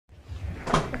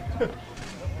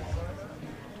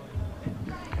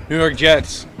New York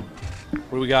Jets.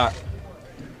 What do we got?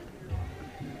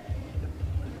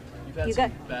 You've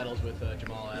had some battles with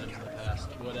Jamal Adams in the past.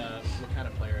 What kind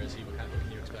of player is he? What can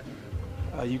you expect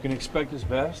from him? You can expect his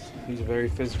best. He's a very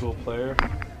physical player.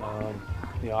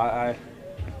 I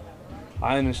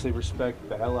honestly respect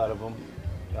the hell out of him.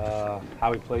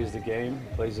 How he plays the game,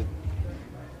 he plays it,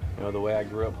 the way I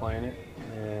grew up playing it,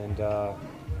 and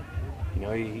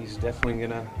he's definitely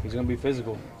gonna be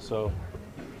physical. So,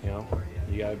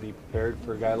 you gotta be prepared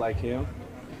for a guy like him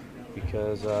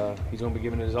because he's gonna be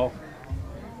giving it his all.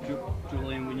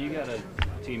 Julian, when you got a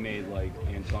teammate like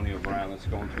Antonio Brown that's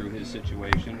going through his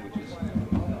situation, which is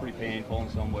pretty painful in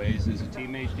some ways, as a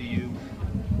teammate, do you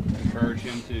encourage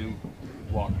him to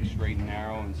walk you straight and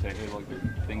narrow and say, hey, look,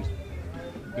 things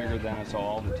bigger than us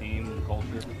all, the team, the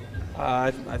culture?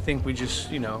 I think we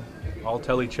just, all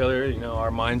tell each other, our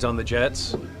mind's on the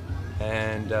Jets,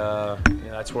 and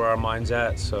that's where our mind's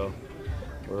at. So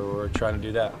we're trying to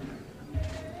do that.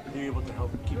 Are you able to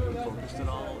help keep him focused at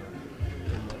all,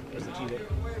 as a teammate?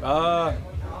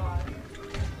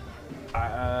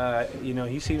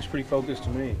 He seems pretty focused to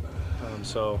me.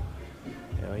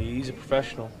 He's a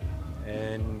professional,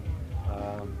 and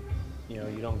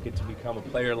you don't get to become a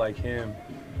player like him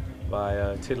by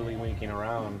tiddlywinking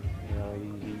around.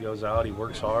 He goes out, he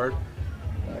works hard,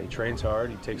 he trains hard,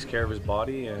 he takes care of his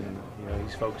body, and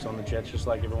he's focused on the Jets just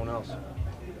like everyone else.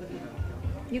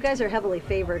 You guys are heavily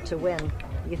favored to win.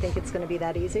 You think it's going to be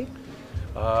that easy?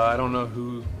 I don't know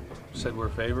who said we're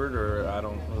favored, or I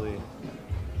don't really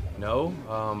know.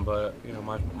 But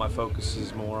my focus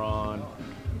is more on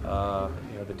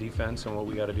the defense and what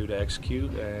we got to do to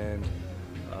execute, and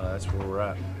that's where we're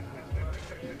at.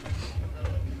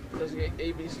 Does the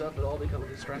AB stuff at all become a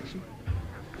distraction?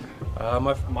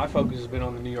 My focus has been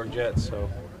on the New York Jets, so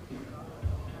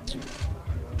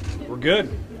we're good.